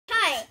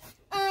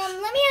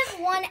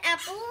one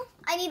apple.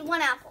 I need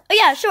one apple. Oh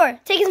yeah, sure.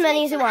 Take as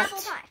many as you want.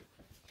 Apple pie.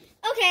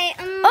 Okay.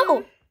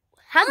 Oh,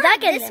 how'd that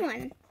get this in?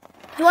 one?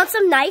 You want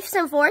some knives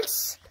and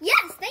forks?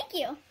 Yes, thank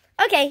you.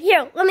 Okay,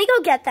 here. Let me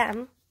go get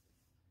them.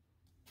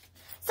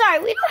 Sorry,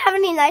 we don't have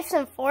any knives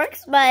and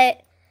forks,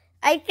 but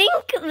I think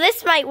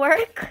this might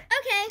work.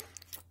 Okay.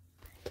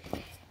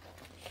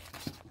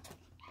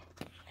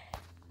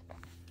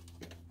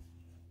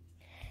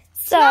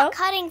 So, Not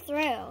cutting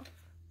through.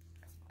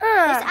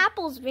 This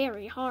apple's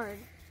very hard.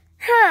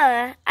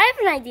 I have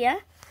an idea.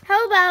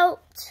 How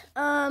about,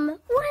 1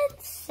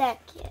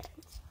 second.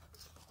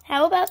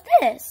 How about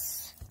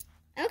this?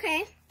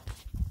 Okay.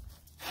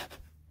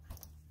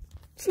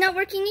 It's not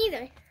working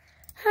either.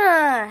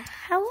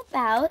 How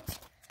about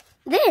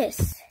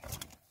this?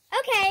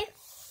 Okay.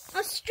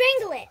 I'll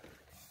strangle it.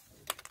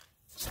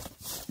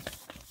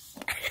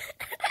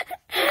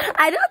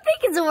 I don't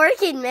think it's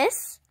working,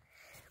 miss.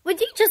 Would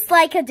you just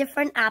like a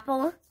different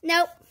apple?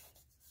 Nope.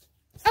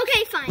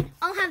 Okay, fine.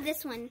 I'll have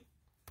this one.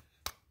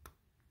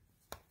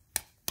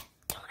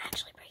 Don't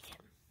actually break it.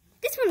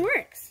 This one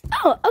works.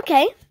 Oh,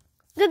 okay.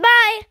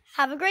 Goodbye.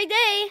 Have a great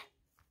day.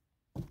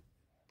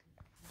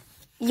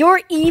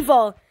 You're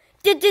evil.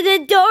 Dora.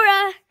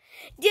 Dora.